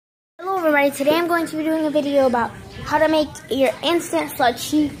Hello everybody, today I'm going to be doing a video about how to make your instant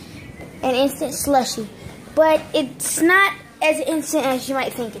slushy and instant slushy. But it's not as instant as you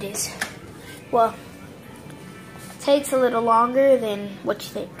might think it is. Well, it takes a little longer than what you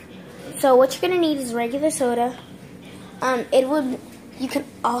think. So what you're going to need is regular soda. You can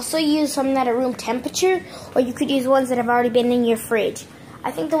also use some that are room temperature, or you could use ones that have already been in your fridge. I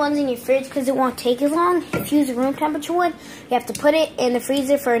think the ones in your fridge, because it won't take as long. If you use a room temperature one, you have to put it in the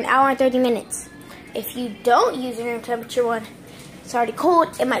freezer for an hour and 30 minutes. If you don't use a room temperature one, it's already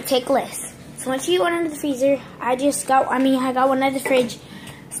cold, it might take less. So once you get one out of the freezer, I got one out of the fridge,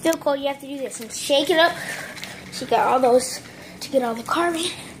 still cold. You have to do this and shake it up. Shake out all those to get all the carbon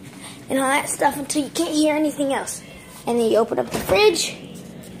and all that stuff until you can't hear anything else. And then you open up the fridge,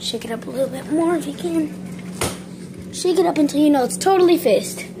 shake it up a little bit more if you can. Shake it up until you know it's totally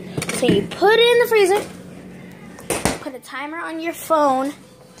fizzed. So you put it in the freezer. Put a timer on your phone.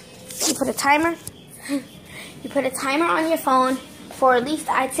 You put a timer on your phone for at least,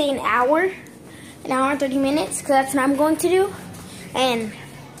 I'd say, an hour and 30 minutes, because that's what I'm going to do. And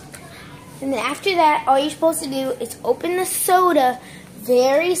then after that, all you're supposed to do is open the soda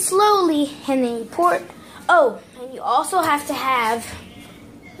very slowly, and then you pour it. Oh, and you also have to have,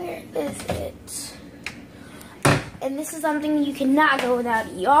 where is it? And this is something you cannot go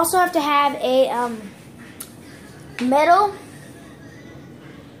without. You also have to have a metal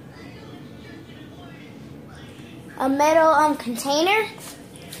container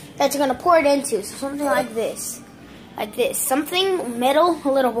that you're gonna pour it into. So something like this, something metal, a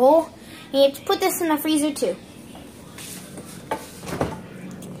little bowl. And you have to put this in the freezer too.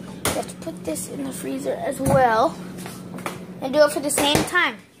 You have to put this in the freezer as well, and do it for the same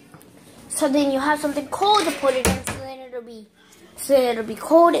time. So then you'll have something cold to put it in, so then it'll be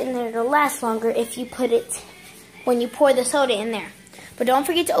cold, and then it'll last longer if you put it when you pour the soda in there. But don't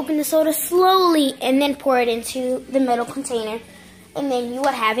forget to open the soda slowly and then pour it into the metal container, and then you will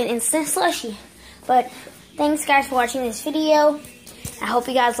have an instant slushy. But thanks guys for watching this video. I hope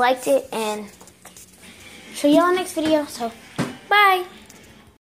you guys liked it, and see y'all next video. So bye.